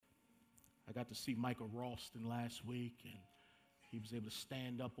I got to see Michael Ralston last week, and he was able to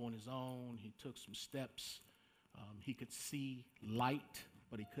stand up on his own. He took some steps. He could see light,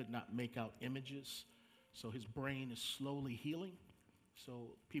 but he could not make out images. So his brain is slowly healing.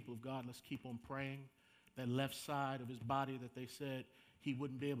 So people of God, let's keep on praying. That left side of his body that they said he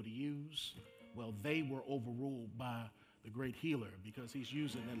wouldn't be able to use, well, they were overruled by the great healer because he's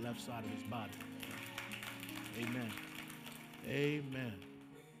using that left side of his body. Amen. Amen.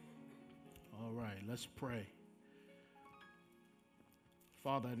 All right, let's pray.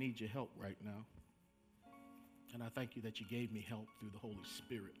 Father, I need your help right now. And I thank you that you gave me help through the Holy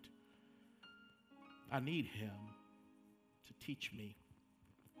Spirit. I need him to teach me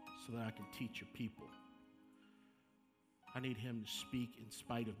so that I can teach your people. I need him to speak in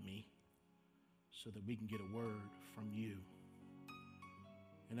spite of me so that we can get a word from you.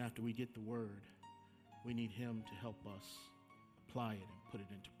 And after we get the word, we need him to help us apply it and put it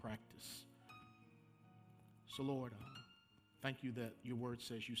into practice. So Lord, thank you that your word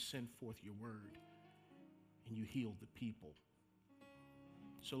says you send forth your word and you heal the people.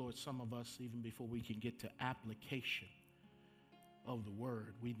 So Lord, some of us, even before we can get to application of the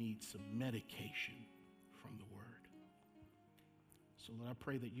word, we need some medication from the word. So Lord, I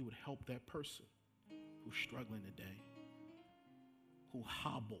pray that you would help that person who's struggling today, who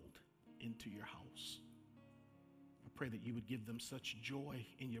hobbled into your house. I pray that you would give them such joy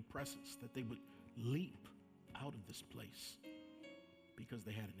in your presence that they would leap out of this place because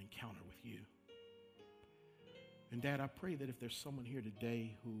they had an encounter with you. And Dad, I pray that if there's someone here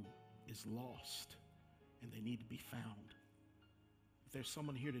today who is lost and they need to be found, if there's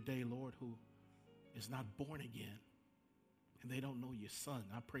someone here today, Lord, who is not born again and they don't know your son,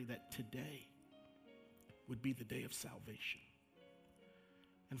 I pray that today would be the day of salvation.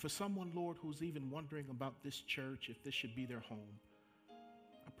 And for someone, Lord, who's even wondering about this church, if this should be their home,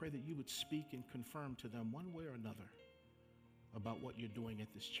 I pray that you would speak and confirm to them one way or another about what you're doing at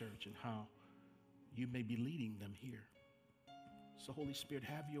this church and how you may be leading them here. So Holy Spirit,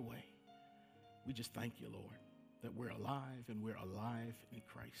 have your way. We just thank you, Lord, that we're alive and we're alive in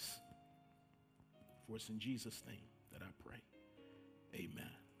Christ. For it's in Jesus' name that I pray.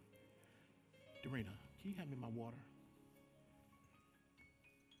 Amen. Dorena, can you hand me my water?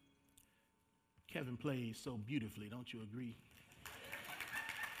 Kevin plays so beautifully, don't you agree?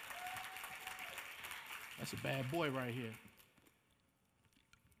 That's a bad boy right here.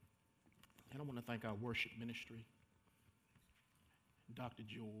 And I want to thank our worship ministry, Dr.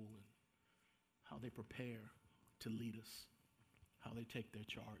 Joel, and how they prepare to lead us, how they take their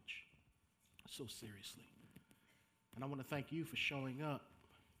charge so seriously. And I want to thank you for showing up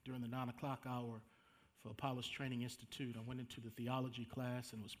during the 9 o'clock hour for Apollos Training Institute. I went into the theology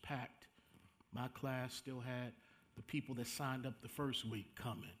class and it was packed. My class still had the people that signed up the first week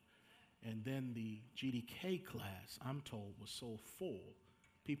coming. And then the GDK class, I'm told, was so full,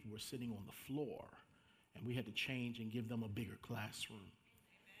 people were sitting on the floor, and we had to change and give them a bigger classroom.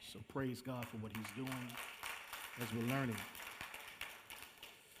 So praise God for what he's doing as we're learning.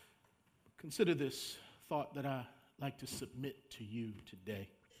 Consider this thought that I like to submit to you today.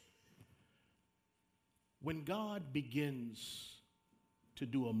 When God begins to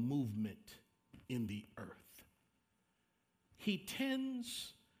do a movement in the earth, he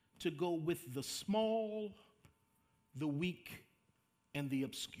tends to go with the small, the weak, and the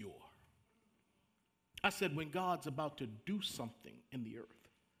obscure. I said when God's about to do something in the earth,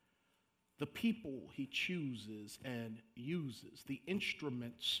 the people he chooses and uses, the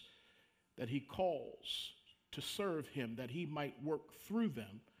instruments that he calls to serve him, that he might work through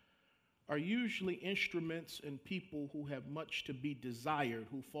them, are usually instruments and people who have much to be desired,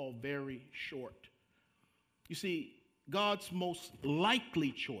 who fall very short. You see, God's most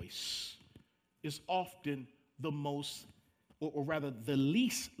likely choice is often the most, or rather the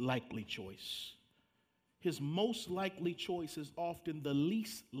least likely choice. His most likely choice is often the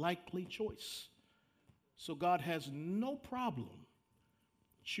least likely choice. So God has no problem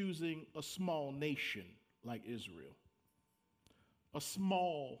choosing a small nation like Israel, a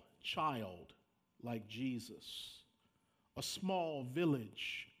small child like Jesus, a small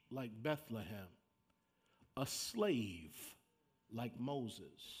village like Bethlehem, a slave like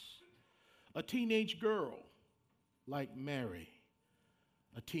Moses, a teenage girl like Mary,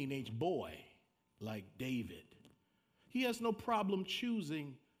 a teenage boy like David. He has no problem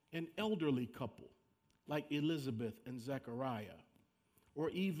choosing an elderly couple like Elizabeth and Zechariah, or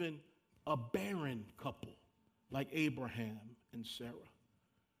even a barren couple like Abraham and Sarah.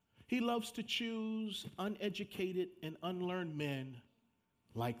 He loves to choose uneducated and unlearned men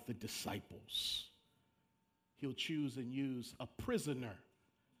like the disciples. He'll choose and use a prisoner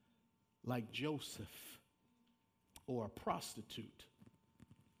like Joseph or a prostitute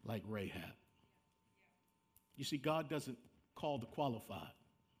like Rahab. You see, God doesn't call the qualified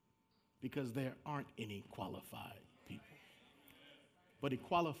because there aren't any qualified people. But he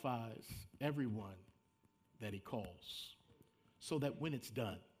qualifies everyone that he calls so that when it's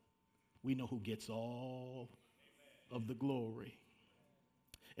done, we know who gets all of the glory.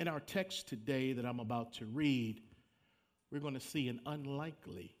 In our text today that I'm about to read, we're going to see an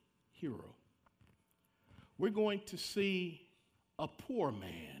unlikely hero. We're going to see a poor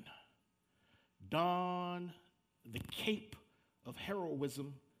man don the cape of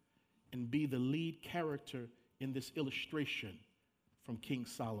heroism and be the lead character in this illustration from King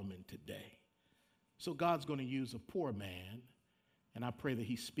Solomon today. So God's going to use a poor man, and I pray that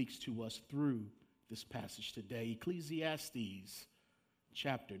he speaks to us through this passage today. Ecclesiastes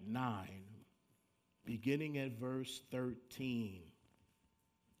chapter 9, beginning at verse 13.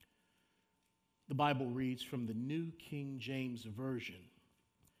 The Bible reads from the New King James Version.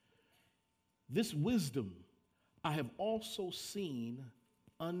 This wisdom I have also seen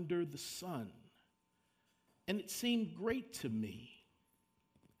under the sun, and it seemed great to me.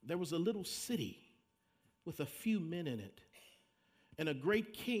 There was a little city with a few men in it, and a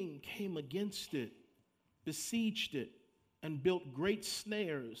great king came against it, besieged it, and built great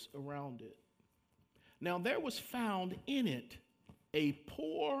snares around it. Now there was found in it a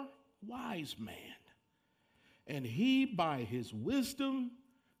poor wise man, and he by his wisdom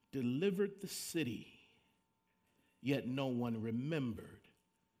delivered the city. Yet no one remembered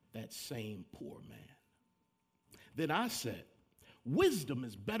that same poor man. Then I said, wisdom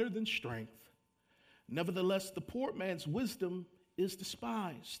is better than strength. Nevertheless, the poor man's wisdom is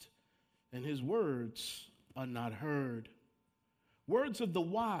despised, and his words are not heard. Words of the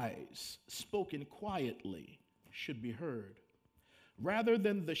wise, spoken quietly, should be heard, rather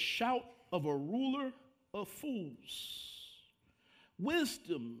than the shout of a ruler of fools.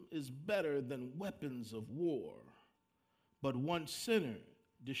 Wisdom is better than weapons of war, but one sinner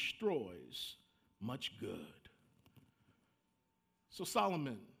destroys much good. So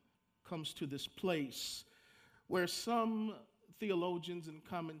Solomon comes to this place where some theologians and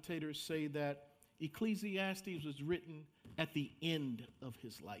commentators say that Ecclesiastes was written at the end of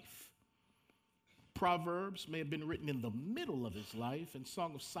his life. Proverbs may have been written in the middle of his life, and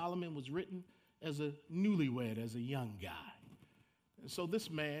Song of Solomon was written as a newlywed, as a young guy. And so this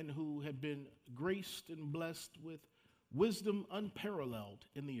man who had been graced and blessed with wisdom unparalleled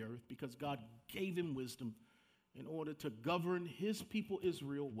in the earth, because God gave him wisdom in order to govern his people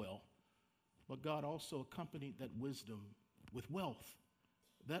Israel well, but God also accompanied that wisdom with wealth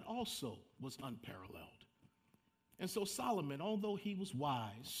that also was unparalleled. And so Solomon, although he was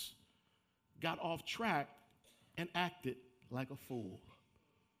wise, got off track and acted like a fool.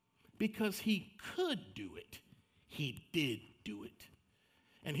 Because he could do it, he did do it.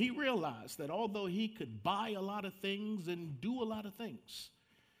 And he realized that although he could buy a lot of things and do a lot of things,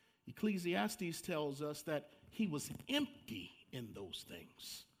 Ecclesiastes tells us that he was empty in those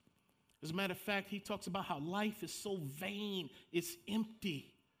things. As a matter of fact, he talks about how life is so vain, it's empty.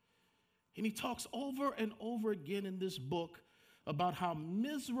 And he talks over and over again in this book about how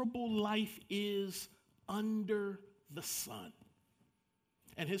miserable life is under the sun.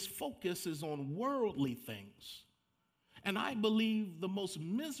 And his focus is on worldly things. And I believe the most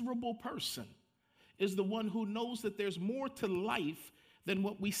miserable person is the one who knows that there's more to life than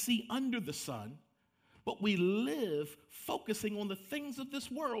what we see under the sun, but we live focusing on the things of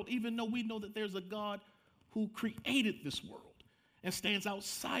this world, even though we know that there's a God who created this world and stands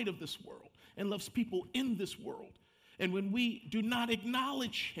outside of this world and loves people in this world. And when we do not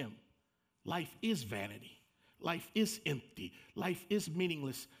acknowledge him, life is vanity. Life is empty. Life is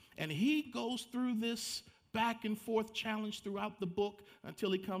meaningless. And he goes through this back and forth challenge throughout the book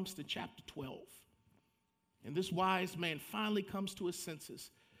until he comes to chapter 12. And this wise man finally comes to his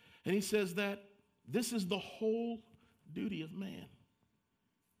senses. And he says that this is the whole duty of man,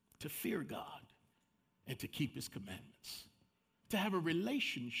 to fear God and to keep his commandments, to have a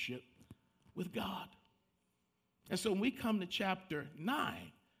relationship with God. And so when we come to chapter 9,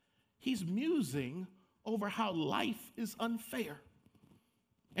 he's musing over how life is unfair.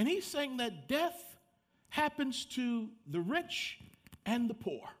 And he's saying that death happens to the rich and the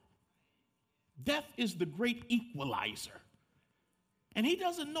poor. Death is the great equalizer. And he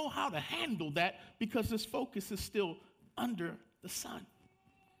doesn't know how to handle that because his focus is still under the sun.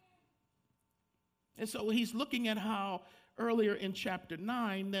 And so he's looking at how earlier in chapter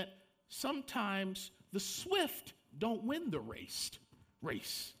 9 that sometimes the swift don't win the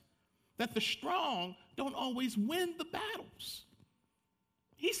race. That the strong don't always win the battles.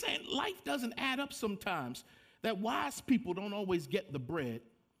 He's saying life doesn't add up sometimes, that wise people don't always get the bread.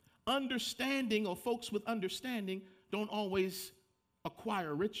 Understanding, or folks with understanding, don't always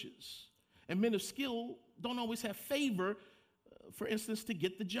acquire riches. And men of skill don't always have favor, for instance, to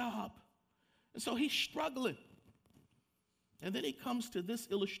get the job. And so he's struggling. And then he comes to this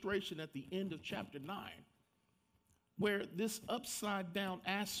illustration at the end of chapter 9, where this upside down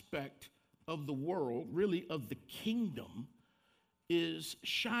aspect of the world, really of the kingdom, is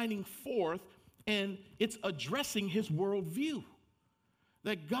shining forth, and it's addressing his worldview.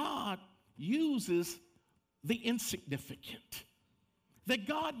 That God uses the insignificant. That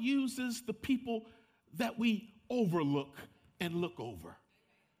God uses the people that we overlook and look over.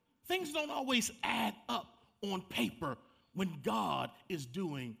 Things don't always add up on paper when God is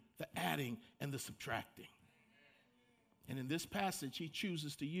doing the adding and the subtracting. And in this passage, he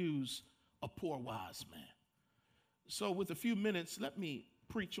chooses to use a poor wise man. So with a few minutes, let me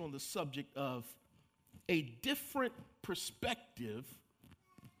preach on the subject of a different perspective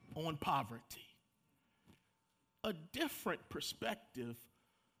on poverty. A different perspective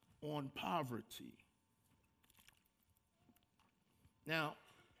on poverty. Now,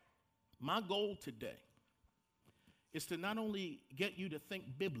 my goal today is to not only get you to think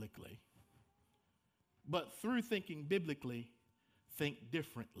biblically, but through thinking biblically, think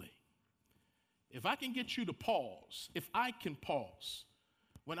differently. If I can get you to pause, if I can pause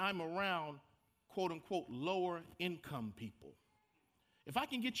when I'm around quote unquote lower income people, if I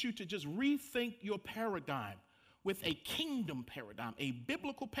can get you to just rethink your paradigm with a kingdom paradigm, a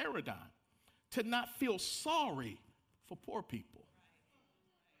biblical paradigm, to not feel sorry for poor people,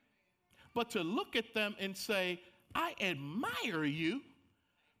 but to look at them and say, I admire you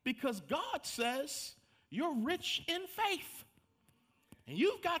because God says you're rich in faith. And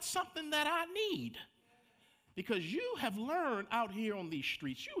you've got something that I need, because you have learned out here on these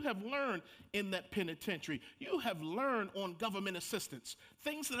streets. You have learned in that penitentiary. You have learned on government assistance,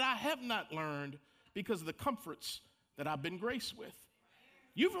 things that I have not learned because of the comforts that I've been graced with.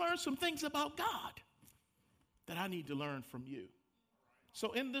 You've learned some things about God that I need to learn from you.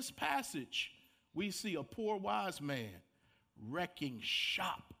 So in this passage, we see a poor wise man wrecking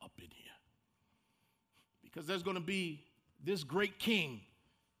shop up in here, because there's going to be this great king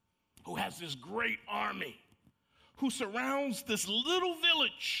who has this great army, who surrounds this little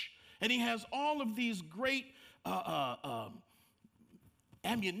village, and he has all of these great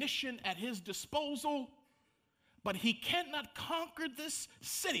ammunition at his disposal, but he cannot conquer this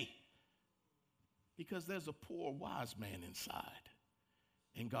city because there's a poor wise man inside,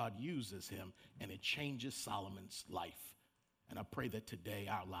 and God uses him, and it changes Solomon's life. And I pray that today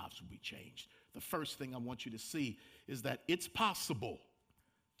our lives will be changed. The first thing I want you to see is that it's possible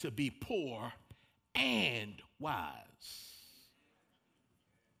to be poor and wise.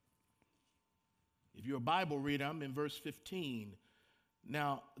 If you're a Bible reader, I'm in verse 15.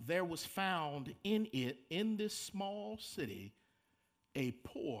 Now, there was found in this small city, a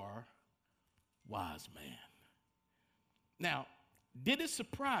poor wise man. Now, did it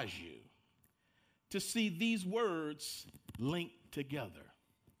surprise you to see these words linked together?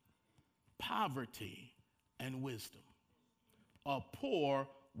 Poverty and wisdom. A poor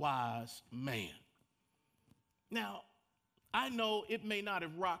wise man. Now, I know it may not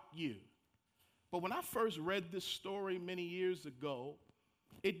have rocked you, but when I first read this story many years ago,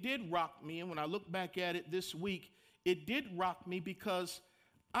 it did rock me. And when I look back at it this week, it did rock me, because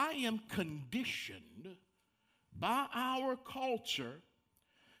I am conditioned by our culture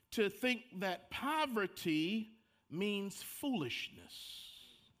to think that poverty means foolishness.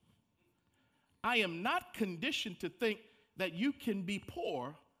 I am not conditioned to think that you can be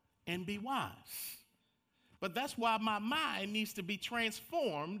poor and be wise. But that's why my mind needs to be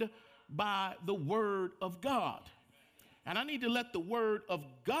transformed by the Word of God. And I need to let the Word of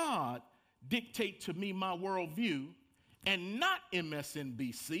God dictate to me my worldview, and not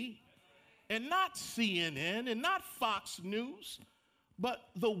MSNBC, and not CNN, and not Fox News, but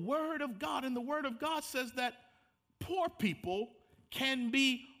the Word of God. And the Word of God says that poor people can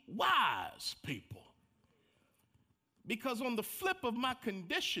be wise people. Because on the flip of my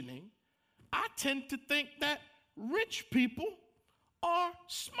conditioning, I tend to think that rich people are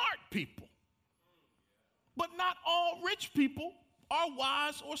smart people. But not all rich people are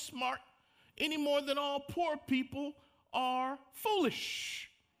wise or smart any more than all poor people are foolish.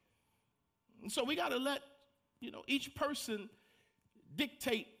 And so we got to let, each person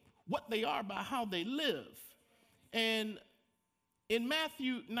dictate what they are by how they live. And in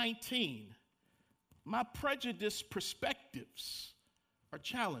Matthew 19, my prejudiced perspectives are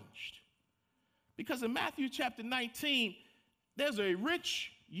challenged. Because in Matthew chapter 19, There's a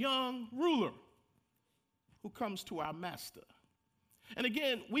rich young ruler who comes to our master. And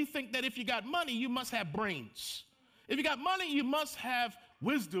again, we think that if you got money, you must have brains. If you got money, you must have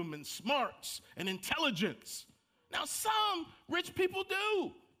wisdom and smarts and intelligence. Now, some rich people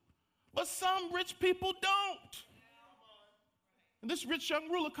do, but some rich people don't. And this rich young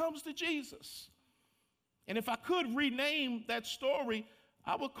ruler comes to Jesus. And if I could rename that story,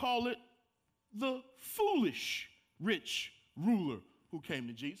 I would call it the foolish rich ruler who came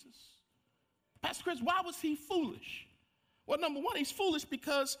to Jesus. Pastor Chris, why was he foolish? Well, number one, he's foolish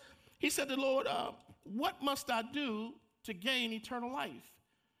because he said to the Lord, what must I do to gain eternal life?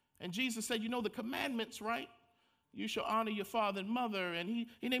 And Jesus said, you know the commandments, right? You shall honor your father and mother. And he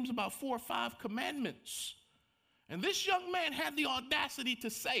names about 4 or 5 commandments. And this young man had the audacity to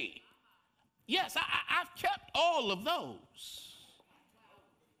say, yes, I've kept all of those.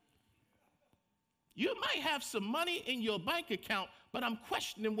 You might have some money in your bank account, but I'm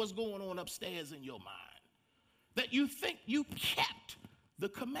questioning what's going on upstairs in your mind. That you think you kept the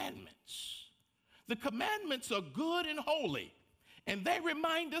commandments. The commandments are good and holy, and they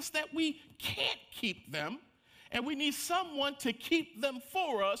remind us that we can't keep them, and we need someone to keep them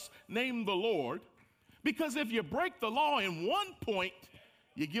for us, named the Lord. Because if you break the law in one point,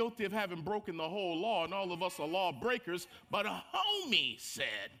 you're guilty of having broken the whole law, and all of us are law breakers. But a homie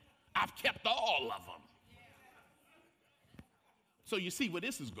said, I've kept all of them. So you see where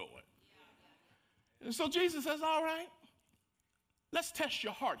this is going. And so Jesus says, all right, let's test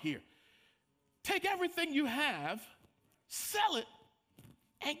your heart here. Take everything you have, sell it,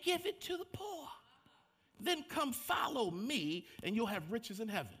 and give it to the poor. Then come follow me, and you'll have riches in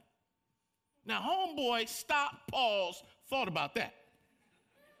heaven. Now, homeboy stopped, paused, thought about that.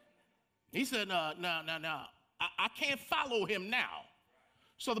 He said, no, I can't follow him now.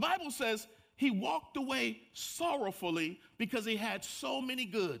 So the Bible says he walked away sorrowfully because he had so many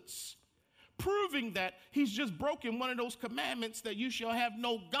goods, proving that he's just broken one of those commandments that you shall have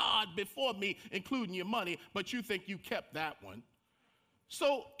no God before me, including your money, but you think you kept that one.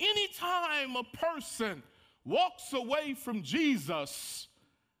 So anytime a person walks away from Jesus,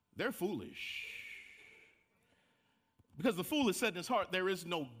 they're foolish. Because the fool has said in his heart, there is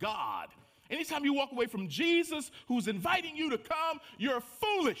no God. Anytime you walk away from Jesus, who's inviting you to come, you're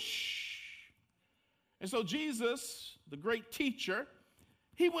foolish. And so Jesus, the great teacher,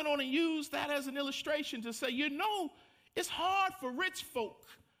 he went on and used that as an illustration to say, you know, it's hard for rich folk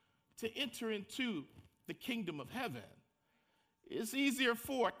to enter into the kingdom of heaven. It's easier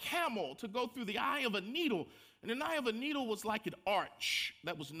for a camel to go through the eye of a needle. And an eye of a needle was like an arch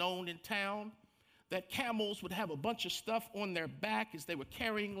that was known in town, that camels would have a bunch of stuff on their back as they were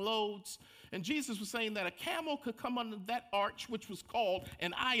carrying loads. And Jesus was saying that a camel could come under that arch, which was called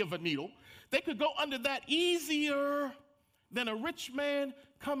an eye of a needle. They could go under that easier than a rich man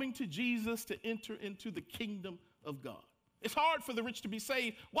coming to Jesus to enter into the kingdom of God. It's hard for the rich to be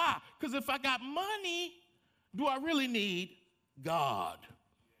saved. Why? Because if I got money, do I really need God?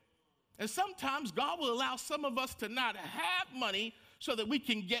 And sometimes God will allow some of us to not have money so that we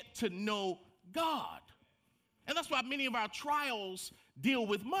can get to know God. And that's why many of our trials deal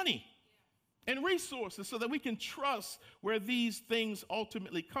with money and resources, so that we can trust where these things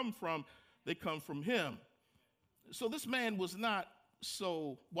ultimately come from. They come from him. So this man was not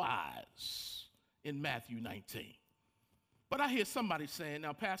so wise in Matthew 19. But I hear somebody saying,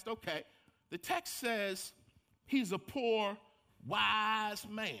 now, Pastor, okay, the text says he's a poor, wise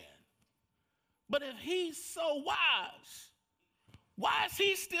man. But if he's so wise, why is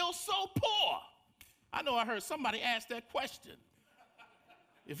he still so poor? I know I heard somebody ask that question.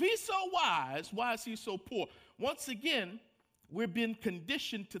 If he's so wise, why is he so poor? Once again, we've been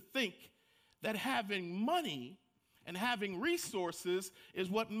conditioned to think that having money and having resources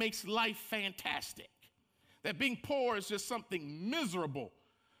is what makes life fantastic. That being poor is just something miserable.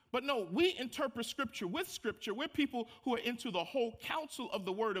 But no, we interpret Scripture with Scripture. We're people who are into the whole counsel of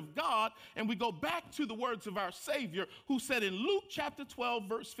the Word of God, and we go back to the words of our Savior, who said in Luke chapter 12,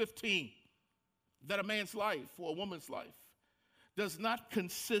 verse 15, that a man's life or a woman's life does not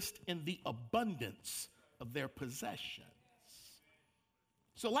consist in the abundance of their possessions.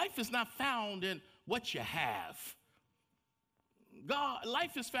 So life is not found in what you have.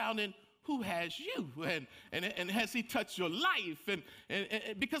 Life is found in who has you, and has he touched your life? And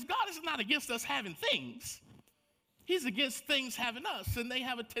because God is not against us having things. He's against things having us, and they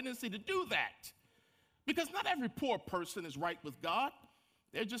have a tendency to do that. Because not every poor person is right with God.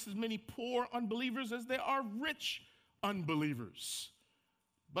 There are just as many poor unbelievers as there are rich unbelievers.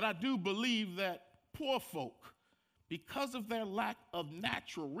 But I do believe that poor folk, because of their lack of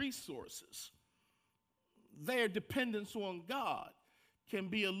natural resources, their dependence on God can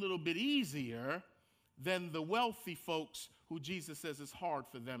be a little bit easier than the wealthy folks who Jesus says it's hard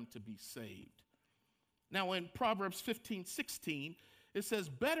for them to be saved. Now, in Proverbs 15:16, it says,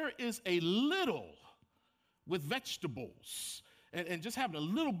 better is a little with vegetables and just having a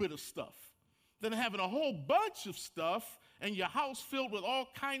little bit of stuff than having a whole bunch of stuff and your house filled with all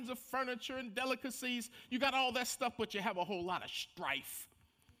kinds of furniture and delicacies. You got all that stuff, but you have a whole lot of strife.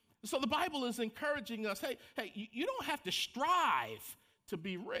 So the Bible is encouraging us, hey, you don't have to strive to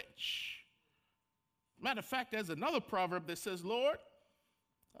be rich. Matter of fact, there's another proverb that says, Lord,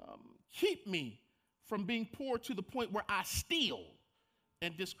 keep me from being poor to the point where I steal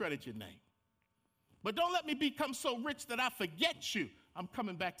and discredit your name. But don't let me become so rich that I forget you. I'm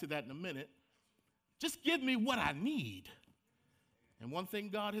coming back to that in a minute. Just give me what I need. And one thing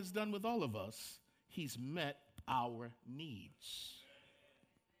God has done with all of us, he's met our needs.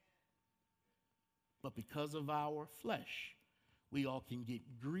 But because of our flesh, we all can get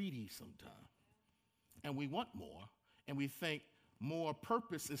greedy sometimes. And we want more. And we think more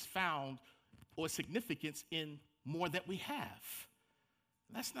purpose is found or significance in more that we have.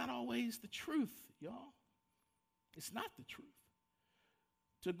 That's not always the truth, y'all. It's not the truth.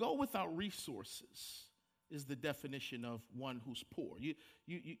 To go without resources is the definition of one who's poor.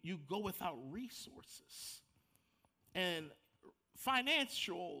 You go without resources. And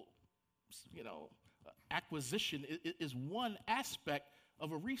financial, acquisition is one aspect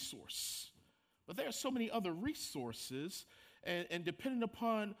of a resource. But there are so many other resources, and depending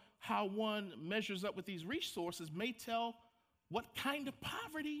upon how one measures up with these resources may tell what kind of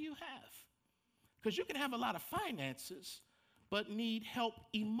poverty you have. Because you can have a lot of finances, but need help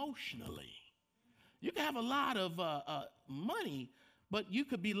emotionally. You can have a lot of money, but you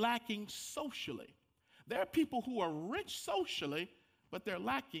could be lacking socially. There are people who are rich socially, but they're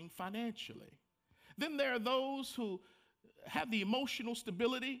lacking financially. Then there are those who have the emotional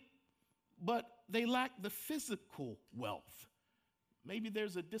stability, but they lack the physical wealth. Maybe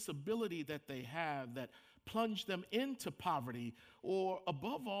there's a disability that they have that plunged them into poverty, or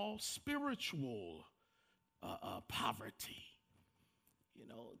above all, spiritual poverty.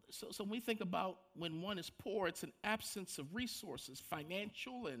 So when we think about when one is poor, it's an absence of resources,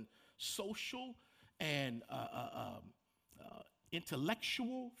 financial and social and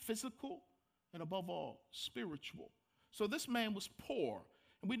intellectual, physical, and above all, spiritual. So this man was poor,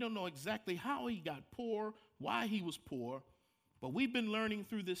 and we don't know exactly how he got poor, why he was poor, but we've been learning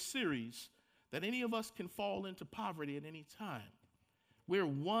through this series that any of us can fall into poverty at any time. We're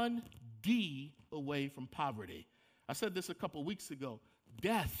one D away from poverty. I said this a couple weeks ago.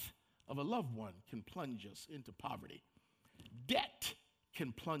 Death of a loved one can plunge us into poverty. Debt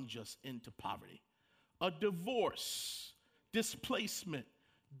can plunge us into poverty. A divorce, displacement,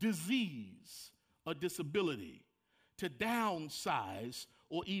 disease, a disability, to downsize,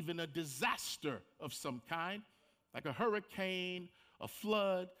 or even a disaster of some kind, like a hurricane, a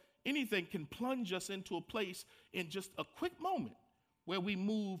flood, anything can plunge us into a place in just a quick moment where we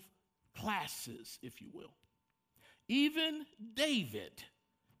move classes, if you will. Even David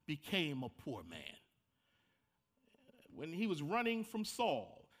became a poor man. When he was running from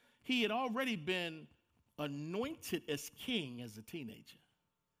Saul, he had already been anointed as king as a teenager.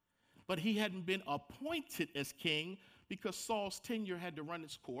 But he hadn't been appointed as king because Saul's tenure had to run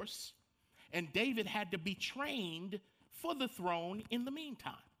its course, and David had to be trained for the throne in the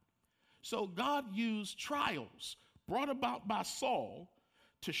meantime. So God used trials brought about by Saul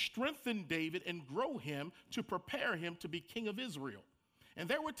to strengthen David and grow him to prepare him to be king of Israel. And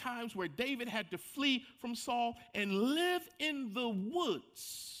there were times where David had to flee from Saul and live in the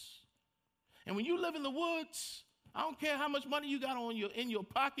woods. And when you live in the woods, I don't care how much money you got in your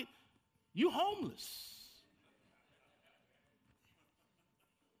pocket, you homeless.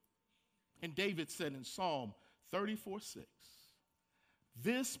 And David said in Psalm 34:6,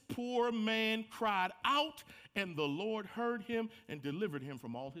 this poor man cried out, and the Lord heard him and delivered him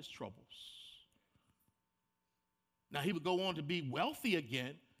from all his troubles. Now, he would go on to be wealthy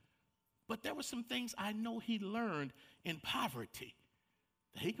again, but there were some things I know he learned in poverty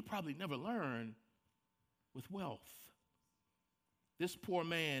that he could probably never learn with wealth. This poor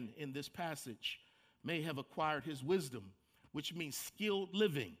man in this passage may have acquired his wisdom, which means skilled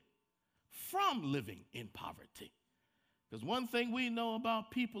living, from living in poverty. Because one thing we know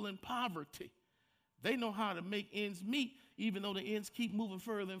about people in poverty, they know how to make ends meet, even though the ends keep moving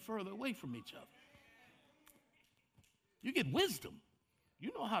further and further away from each other. You get wisdom.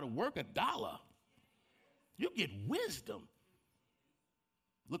 You know how to work a dollar. You get wisdom.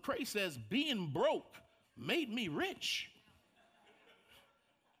 Lecrae says, being broke made me rich.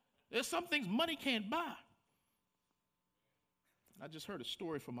 There's some things money can't buy. I just heard a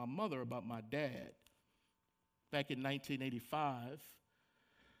story from my mother about my dad. Back in 1985,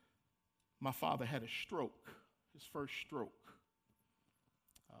 my father had a stroke, his first stroke.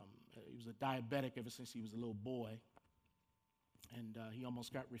 He was a diabetic ever since he was a little boy. And he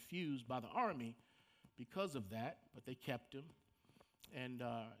almost got refused by the Army because of that, but they kept him. And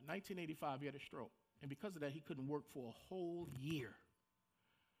 1985, he had a stroke. And because of that, he couldn't work for a whole year.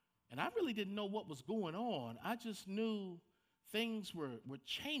 And I really didn't know what was going on. I just knew things were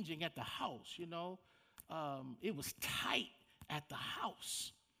changing at the house, you know. It was tight at the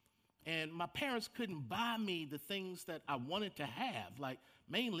house. And my parents couldn't buy me the things that I wanted to have, like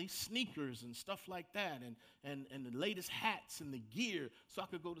mainly sneakers and stuff like that, and the latest hats and the gear so I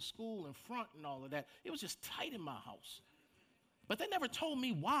could go to school in front and all of that. It was just tight in my house. But they never told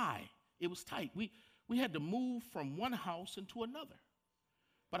me why it was tight. We had to move from one house into another.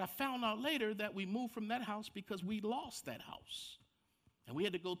 But I found out later that we moved from that house because we lost that house. And we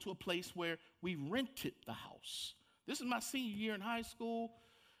had to go to a place where we rented the house. This is my senior year in high school.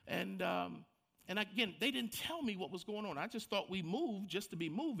 And again, they didn't tell me what was going on. I just thought we moved just to be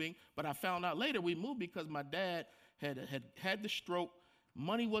moving. But I found out later we moved because my dad had the stroke.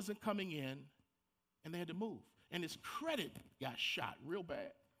 Money wasn't coming in. And they had to move. And his credit got shot real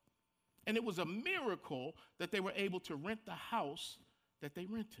bad. And it was a miracle that they were able to rent the house that they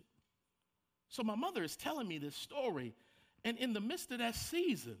rented. So my mother is telling me this story. And in the midst of that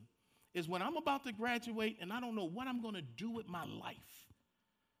season is when I'm about to graduate and I don't know what I'm going to do with my life.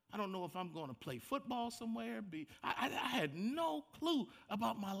 I don't know if I'm going to play football somewhere. I had no clue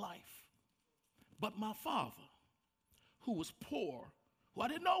about my life. But my father, who was poor, who I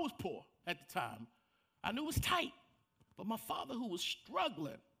didn't know was poor at the time, I knew it was tight. But my father, who was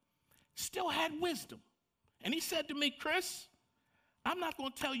struggling, still had wisdom. And he said to me, Chris, I'm not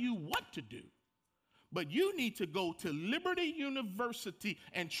going to tell you what to do, but you need to go to Liberty University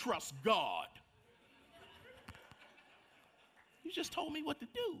and trust God. You just told me what to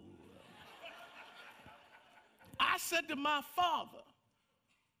do. I said to my father,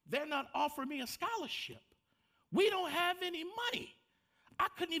 they're not offering me a scholarship. We don't have any money. I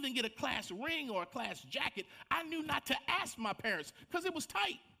couldn't even get a class ring or a class jacket. I knew not to ask my parents because it was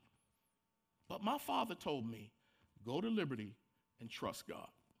tight. But my father told me, go to Liberty and trust God.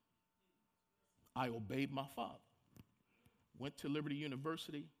 I obeyed my father. Went to Liberty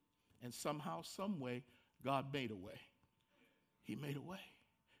University, and somehow, some way, God made a way. He made a way.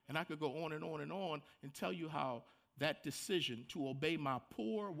 And I could go on and on and on and tell you how that decision to obey my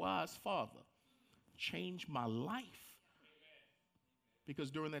poor, wise father changed my life.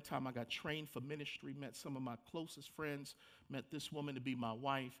 Because during that time, I got trained for ministry, met some of my closest friends, met this woman to be my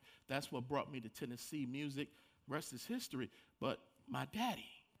wife. That's what brought me to Tennessee music. Rest is history. But my daddy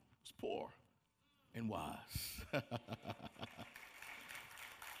was poor and wise.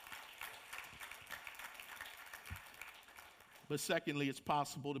 But secondly, it's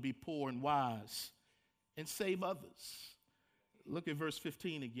possible to be poor and wise and save others. Look at verse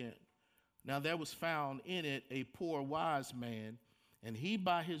 15 again. Now there was found in it a poor wise man, and he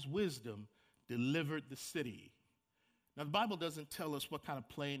by his wisdom delivered the city. Now the Bible doesn't tell us what kind of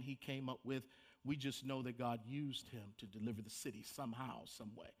plan he came up with. We just know that God used him to deliver the city somehow,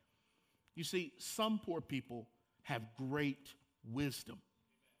 some way. You see, some poor people have great wisdom.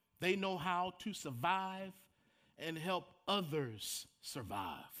 They know how to survive and help others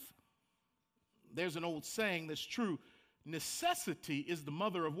survive. There's an old saying that's true. Necessity is the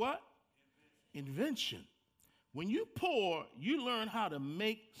mother of what? Invention. When you're poor, you learn how to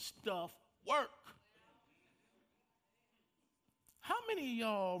make stuff work. How many of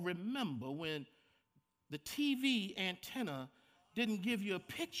y'all remember when the TV antenna didn't give you a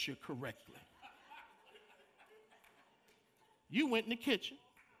picture correctly? You went in the kitchen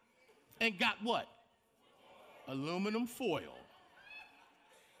and got what? Aluminum foil.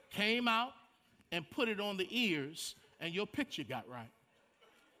 Came out and put it on the ears, and your picture got right.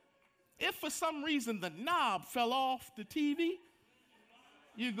 If for some reason the knob fell off the TV,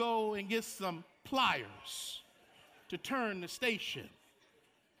 you go and get some pliers to turn the station.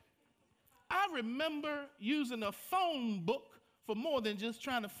 I remember using a phone book for more than just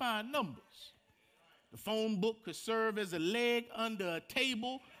trying to find numbers. The phone book could serve as a leg under a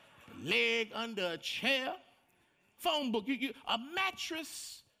table, a leg under a chair. Phone book, a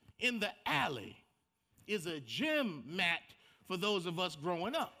mattress in the alley is a gym mat for those of us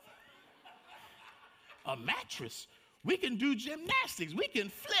growing up. A mattress, we can do gymnastics, we can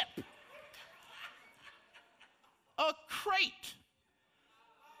flip. A crate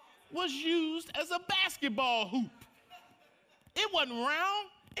was used as a basketball hoop. It wasn't round,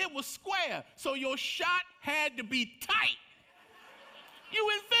 it was square, so your shot had to be tight. You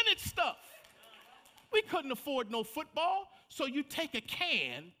invented stuff. We couldn't afford no football, so you take a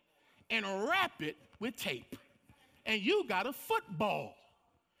can and wrap it with tape, and you got a football.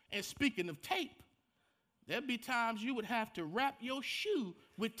 And speaking of tape, there'd be times you would have to wrap your shoe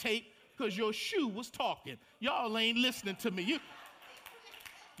with tape because your shoe was talking. Y'all ain't listening to me.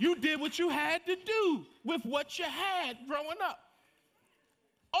 You did what you had to do with what you had growing up.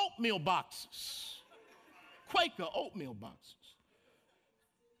 Oatmeal boxes, Quaker oatmeal boxes,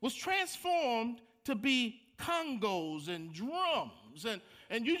 was transformed to be congos and drums,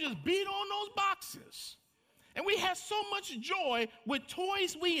 and you just beat on those boxes. And we had so much joy with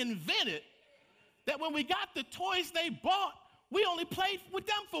toys we invented that when we got the toys they bought, we only played with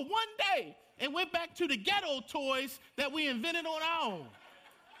them for one day and went back to the ghetto toys that we invented on our own.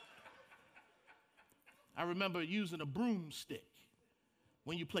 I remember using a broomstick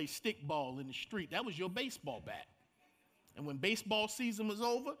when you play stickball in the street. That was your baseball bat. And when baseball season was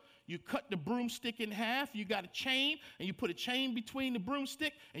over, you cut the broomstick in half, you got a chain, and you put a chain between the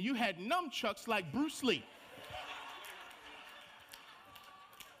broomstick, and you had nunchucks like Bruce Lee.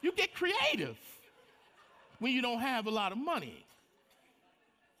 You get creative when you don't have a lot of money.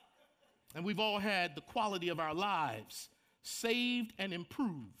 And we've all had the quality of our lives saved and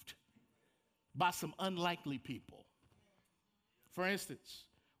improved by some unlikely people. For instance,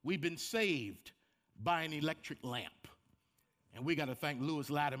 we've been saved by an electric lamp, and we got to thank Lewis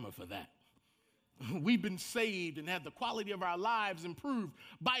Latimer for that. We've been saved and had the quality of our lives improved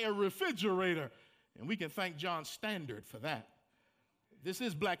by a refrigerator, and we can thank John Standard for that. This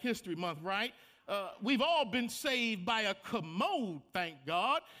is Black History Month, right? We've all been saved by a commode, thank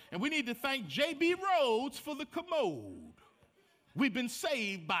God, and we need to thank J.B. Rhodes for the commode. We've been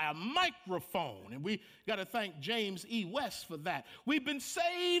saved by a microphone, and we got to thank James E. West for that. We've been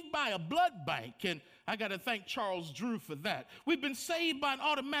saved by a blood bank, and I got to thank Charles Drew for that. We've been saved by an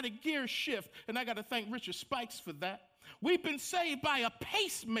automatic gear shift, and I got to thank Richard Spikes for that. We've been saved by a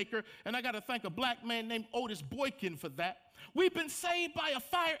pacemaker, and I got to thank a black man named Otis Boykin for that. We've been saved by a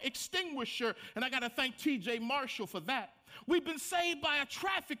fire extinguisher, and I got to thank T.J. Marshall for that. We've been saved by a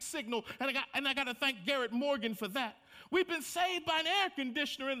traffic signal, and I got to thank Garrett Morgan for that. We've been saved by an air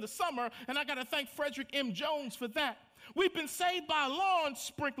conditioner in the summer, and I got to thank Frederick M. Jones for that. We've been saved by a lawn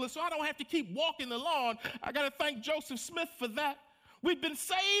sprinkler, so I don't have to keep walking the lawn. I got to thank Joseph Smith for that. We've been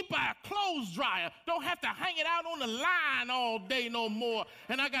saved by a clothes dryer. Don't have to hang it out on the line all day no more,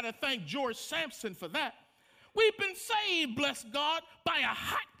 and I got to thank George Sampson for that. We've been saved, bless God, by a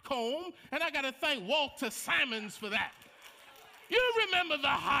hot comb, and I got to thank Walter Simons for that. You remember the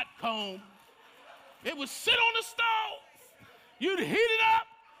hot comb? It would sit on the stove. You'd heat it up,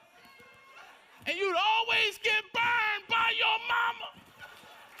 and you'd always get burned by your mama.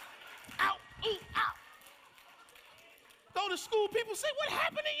 Ow, ooh, ow. Go to school, people say, what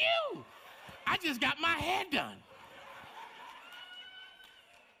happened to you? I just got my hair done.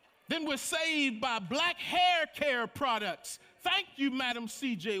 Then we're saved by black hair care products. Thank you, Madam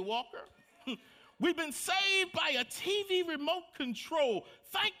C.J. Walker. We've been saved by a TV remote control.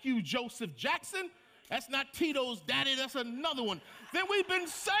 Thank you, Joseph Jackson. That's not Tito's daddy, that's another one. Then we've been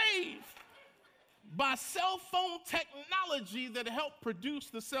saved by cell phone technology that helped produce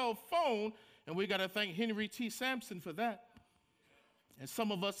the cell phone, and we got to thank Henry T. Sampson for that. And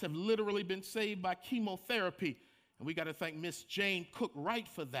some of us have literally been saved by chemotherapy, and we got to thank Miss Jane Cook Wright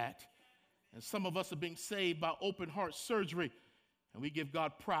for that. And some of us are being saved by open heart surgery, and we give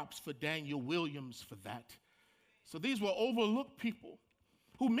God props for Daniel Williams for that. So these were overlooked people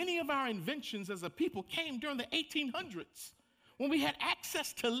who many of our inventions as a people came during the 1800s when we had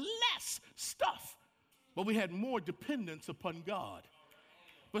access to less stuff, but we had more dependence upon God.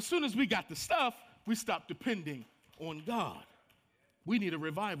 But as soon as we got the stuff, we stopped depending on God. We need a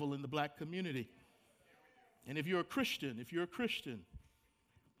revival in the black community. And if you're a Christian,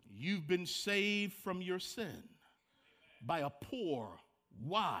 you've been saved from your sin by a poor,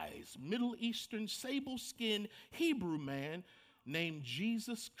 wise, Middle Eastern, sable-skinned Hebrew man named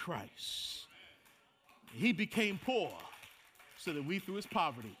Jesus Christ. He became poor so that we, through his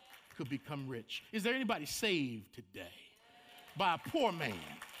poverty, could become rich. Is there anybody saved today by a poor man,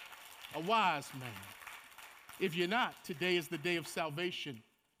 a wise man? If you're not, today is the day of salvation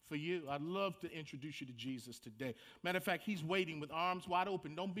for you. I'd love to introduce you to Jesus today. Matter of fact, he's waiting with arms wide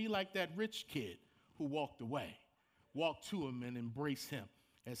open. Don't be like that rich kid who walked away. Walk to him and embrace him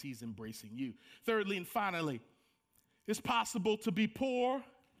as he's embracing you. Thirdly and finally, it's possible to be poor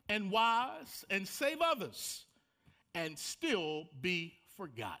and wise and save others and still be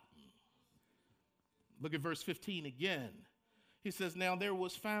forgotten. Look at verse 15 again. He says, now there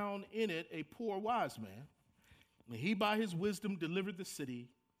was found in it a poor wise man, He by his wisdom delivered the city,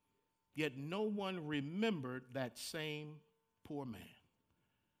 yet no one remembered that same poor man.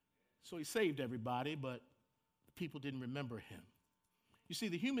 So he saved everybody, but people didn't remember him. You see,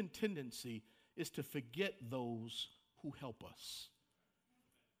 the human tendency is to forget those who help us.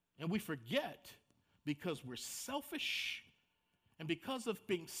 And we forget because we're selfish. And because of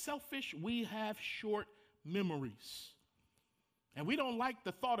being selfish, we have short memories. And we don't like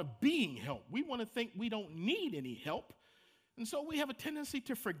the thought of being helped. We want to think we don't need any help. And so we have a tendency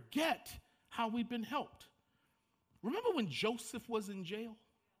to forget how we've been helped. Remember when Joseph was in jail?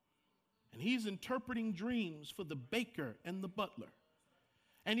 And he's interpreting dreams for the baker and the butler.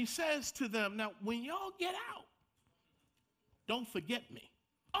 And he says to them, now, when y'all get out, don't forget me.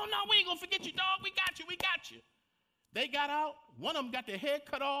 Oh, no, we ain't going to forget you, dog. We got you. They got out. One of them got their head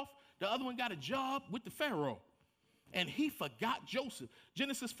cut off. The other one got a job with the Pharaoh. And he forgot Joseph.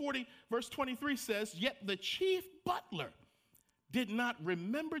 Genesis 40, verse 23 says, yet the chief butler did not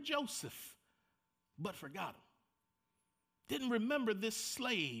remember Joseph, but forgot him. Didn't remember this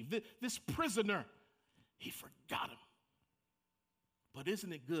slave, this prisoner. He forgot him. But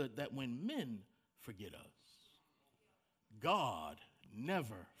isn't it good that when men forget us, God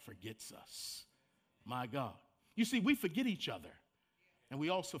never forgets us? My God. You see, we forget each other, and we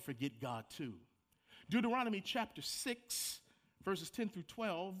also forget God too. Deuteronomy chapter 6, verses 10 through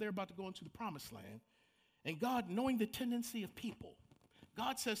 12, they're about to go into the promised land. And God, knowing the tendency of people,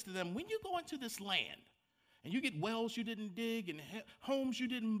 God says to them, when you go into this land, and you get wells you didn't dig and homes you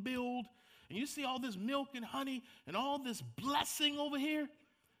didn't build, and you see all this milk and honey and all this blessing over here,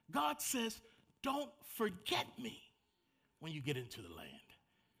 God says, don't forget me when you get into the land.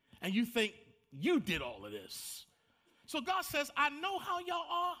 And you think you did all of this. So God says, I know how y'all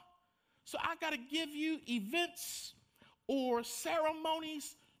are, so I got to give you events or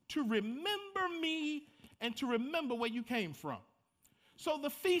ceremonies to remember me and to remember where you came from. So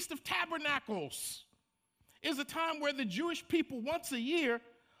the Feast of Tabernacles is a time where the Jewish people once a year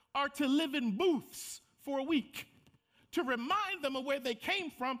are to live in booths for a week to remind them of where they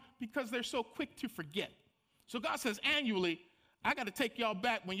came from because they're so quick to forget. So God says annually, I got to take y'all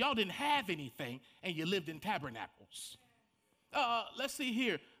back when y'all didn't have anything and you lived in tabernacles. Let's see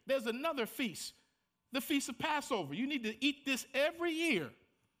here. There's another feast, the Feast of Passover. You need to eat this every year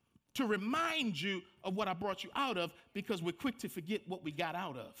to remind you of what I brought you out of because we're quick to forget what we got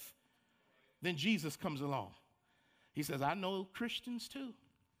out of. Then Jesus comes along. He says, I know Christians too.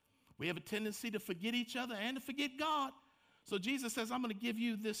 We have a tendency to forget each other and to forget God. So Jesus says, I'm going to give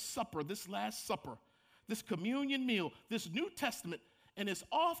you this supper, this Last Supper, this communion meal, this New Testament. And as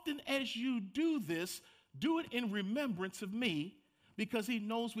often as you do this, do it in remembrance of me, because he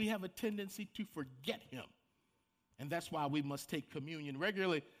knows we have a tendency to forget him. And that's why we must take communion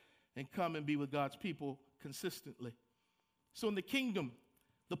regularly and come and be with God's people consistently. So in the kingdom,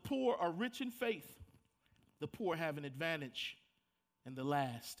 the poor are rich in faith. The poor have an advantage, and the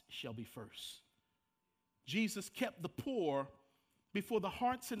last shall be first. Jesus kept the poor before the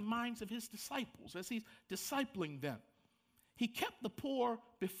hearts and minds of his disciples as he's discipling them. He kept the poor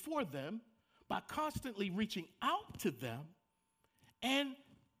before them by constantly reaching out to them and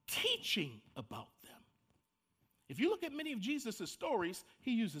teaching about them. If you look at many of Jesus' stories,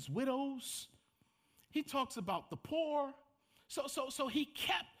 he uses widows. He talks about the poor. So he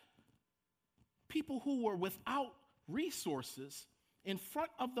kept people who were without resources in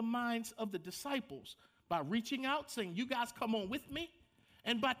front of the minds of the disciples by reaching out, saying, you guys come on with me,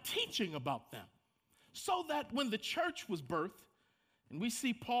 and by teaching about them. So that when the church was birthed, and we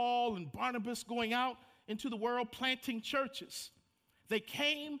see Paul and Barnabas going out into the world planting churches, they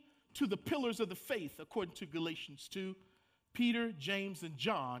came to the pillars of the faith, according to Galatians 2, Peter, James, and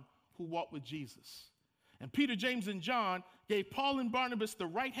John, who walked with Jesus. And Peter, James, and John gave Paul and Barnabas the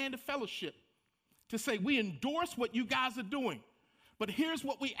right hand of fellowship to say, we endorse what you guys are doing, but here's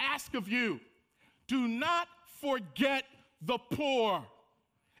what we ask of you. Do not forget the poor.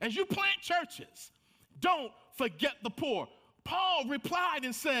 As you plant churches, don't forget the poor. Paul replied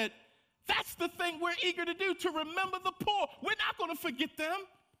and said, that's the thing we're eager to do, to remember the poor. We're not going to forget them.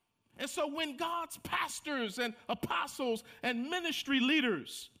 And so when God's pastors and apostles and ministry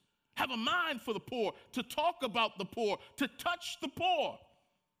leaders have a mind for the poor, to talk about the poor, to touch the poor,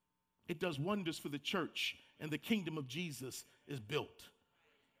 it does wonders for the church, and the kingdom of Jesus is built.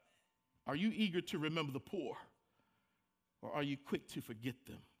 Are you eager to remember the poor, or are you quick to forget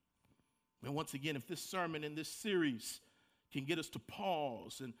them? And once again, if this sermon in this series can get us to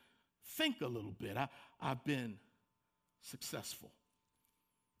pause and think a little bit, I've been successful.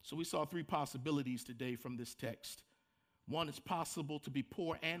 So we saw three possibilities today from this text. One, it's possible to be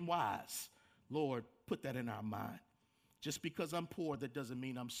poor and wise. Lord, put that in our mind. Just because I'm poor, that doesn't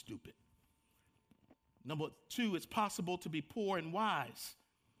mean I'm stupid. Number 2, it's possible to be poor and wise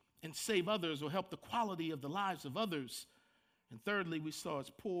and save others or help the quality of the lives of others. And thirdly, we saw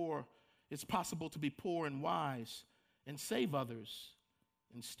it's possible to be poor and wise and save others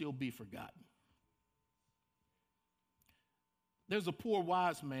and still be forgotten. There's a poor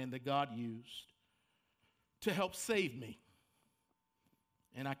wise man that God used to help save me,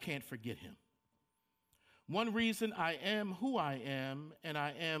 and I can't forget him. One reason I am who I am and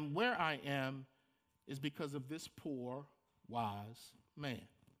I am where I am is because of this poor, wise man.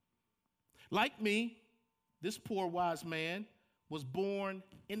 Like me, this poor, wise man was born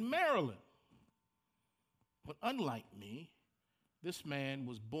in Maryland. But unlike me, this man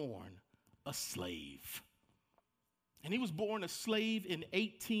was born a slave. And he was born a slave in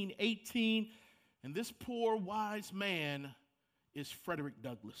 1818, and this poor, wise man is Frederick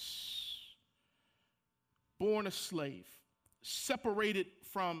Douglass. Born a slave, separated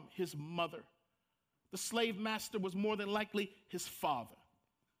from his mother. The slave master was more than likely his father.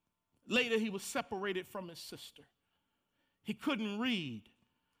 Later, he was separated from his sister. He couldn't read,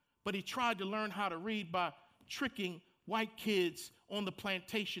 but he tried to learn how to read by tricking white kids on the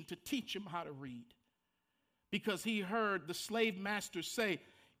plantation to teach him how to read. Because he heard the slave master say,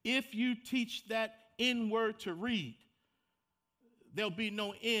 if you teach that N word to read, there'll be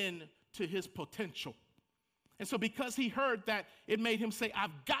no end to his potential. And so because he heard that, it made him say,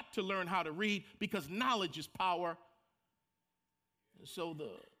 I've got to learn how to read because knowledge is power. And so the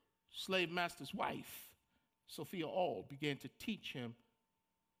slave master's wife, Sophia Auld, began to teach him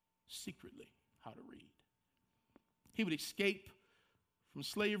secretly how to read. He would escape from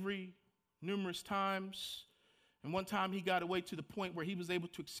slavery numerous times. And one time he got away to the point where he was able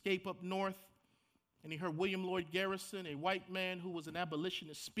to escape up north. And he heard William Lloyd Garrison, a white man who was an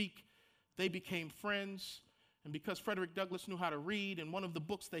abolitionist, speak. They became friends. And because Frederick Douglass knew how to read, and one of the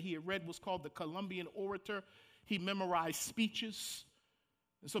books that he had read was called The Columbian Orator, he memorized speeches.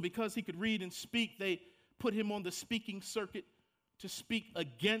 And so because he could read and speak, they put him on the speaking circuit to speak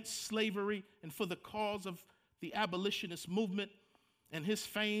against slavery and for the cause of the abolitionist movement. And his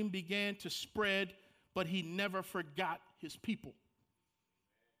fame began to spread, but he never forgot his people.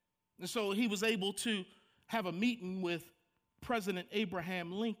 And so he was able to have a meeting with President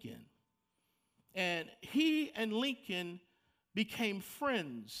Abraham Lincoln. And he and Lincoln became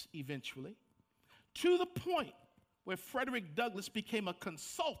friends eventually, to the point where Frederick Douglass became a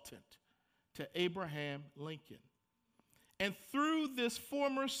consultant to Abraham Lincoln. And through this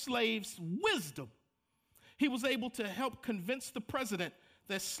former slave's wisdom, he was able to help convince the president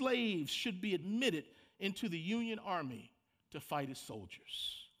that slaves should be admitted into the Union Army to fight as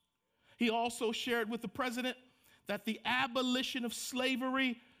soldiers. He also shared with the president that the abolition of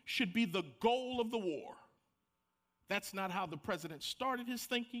slavery should be the goal of the war. That's not how the president started his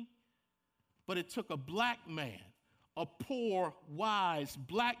thinking, but it took a black man, a poor, wise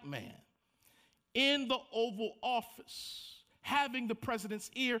black man, in the Oval Office, having the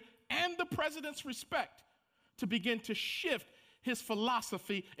president's ear and the president's respect, to begin to shift his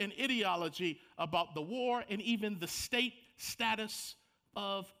philosophy and ideology about the war and even the state status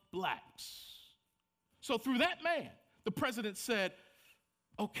of blacks. So through that man, the president said,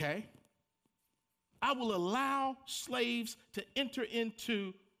 okay, I will allow slaves to enter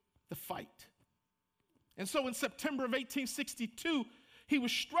into the fight. And so in September of 1862, he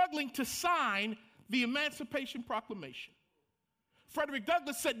was struggling to sign the Emancipation Proclamation. Frederick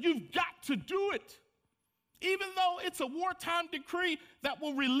Douglass said, you've got to do it. Even though it's a wartime decree that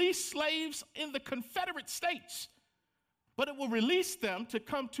will release slaves in the Confederate States, but it will release them to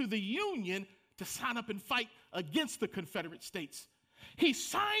come to the Union to sign up and fight against the Confederate States. He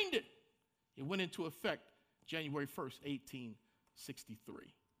signed it. It went into effect January 1st,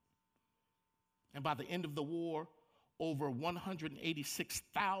 1863. And by the end of the war, over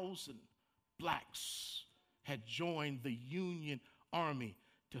 186,000 blacks had joined the Union Army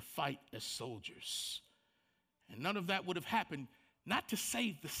to fight as soldiers. And none of that would have happened, not to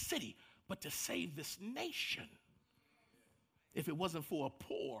save the city, but to save this nation, if it wasn't for a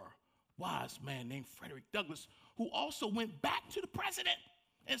poor, wise man named Frederick Douglass, who also went back to the president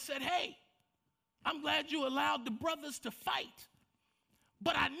and said, hey, I'm glad you allowed the brothers to fight,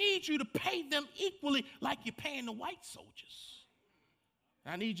 but I need you to pay them equally like you're paying the white soldiers.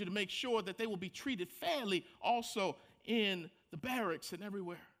 I need you to make sure that they will be treated fairly also in the barracks and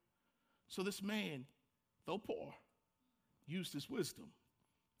everywhere. So this man, though poor, used his wisdom.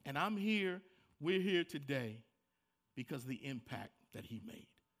 And we're here today because of the impact that he made.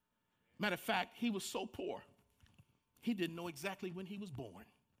 Matter of fact, he was so poor, he didn't know exactly when he was born.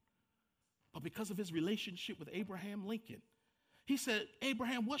 But because of his relationship with Abraham Lincoln, he said,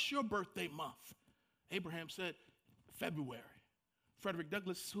 Abraham, what's your birthday month? Abraham said, February. Frederick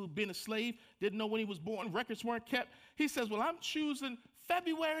Douglass, who'd been a slave, didn't know when he was born, records weren't kept. He says, well, I'm choosing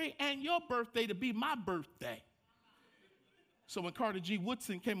February and your birthday to be my birthday. So when Carter G.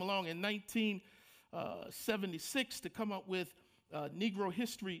 Woodson came along in 1976 to come up with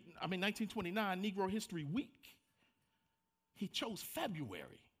 1929 Negro History Week, he chose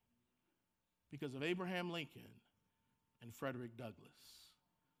February because of Abraham Lincoln and Frederick Douglass.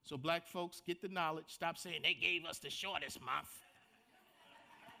 So black folks, get the knowledge. Stop saying they gave us the shortest month.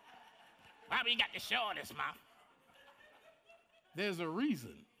 Why we got the shortest month? There's a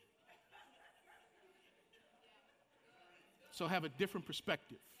reason. So have a different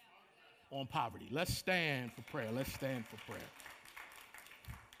perspective on poverty. Let's stand for prayer. Let's stand for prayer.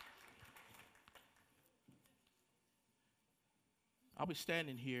 I'll be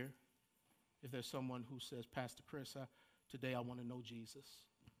standing here if there's someone who says, Pastor Chris, today I want to know Jesus.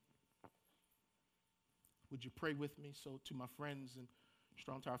 Would you pray with me? So to my friends and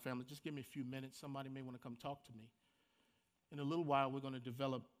Strong Tower family, just give me a few minutes. Somebody may want to come talk to me. In a little while, we're going to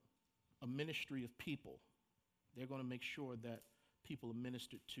develop a ministry of people. They're going to make sure that people are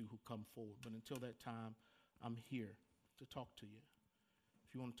ministered to who come forward. But until that time, I'm here to talk to you.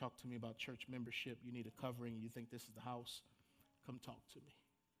 If you want to talk to me about church membership, you need a covering, you think this is the house, come talk to me.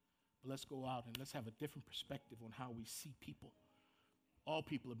 But let's go out and let's have a different perspective on how we see people. All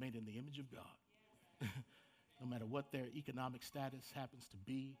people are made in the image of God. No matter what their economic status happens to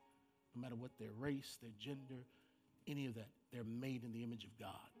be, no matter what their race, their gender, any of that, they're made in the image of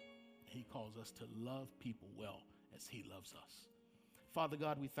God. He calls us to love people well as he loves us. Father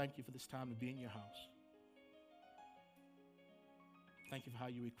God, we thank you for this time to be in your house. Thank you for how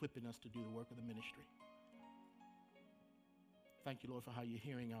you're equipping us to do the work of the ministry. Thank you, Lord, for how you're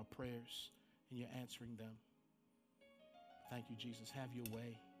hearing our prayers and you're answering them. Thank you, Jesus. Have your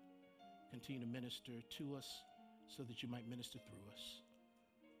way. Continue to minister to us so that you might minister through us.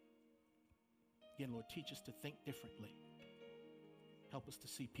 Again, Lord, teach us to think differently. Help us to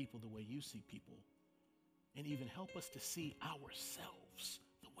see people the way you see people. And even help us to see ourselves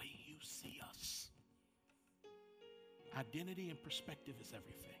the way you see us. Identity and perspective is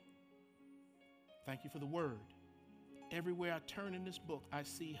everything. Thank you for the word. Everywhere I turn in this book, I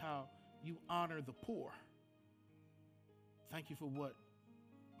see how you honor the poor. Thank you for what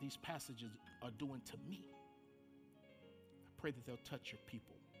these passages are doing to me. I pray that they'll touch your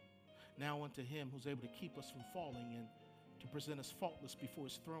people. Now unto him who's able to keep us from falling and to present us faultless before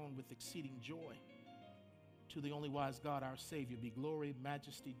his throne with exceeding joy. To the only wise God, our Savior, be glory,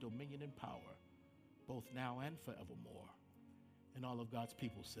 majesty, dominion, and power, both now and forevermore. And all of God's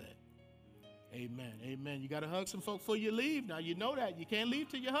people said, amen. Amen. You got to hug some folk before you leave. Now you know that. You can't leave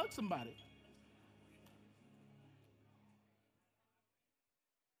till you hug somebody.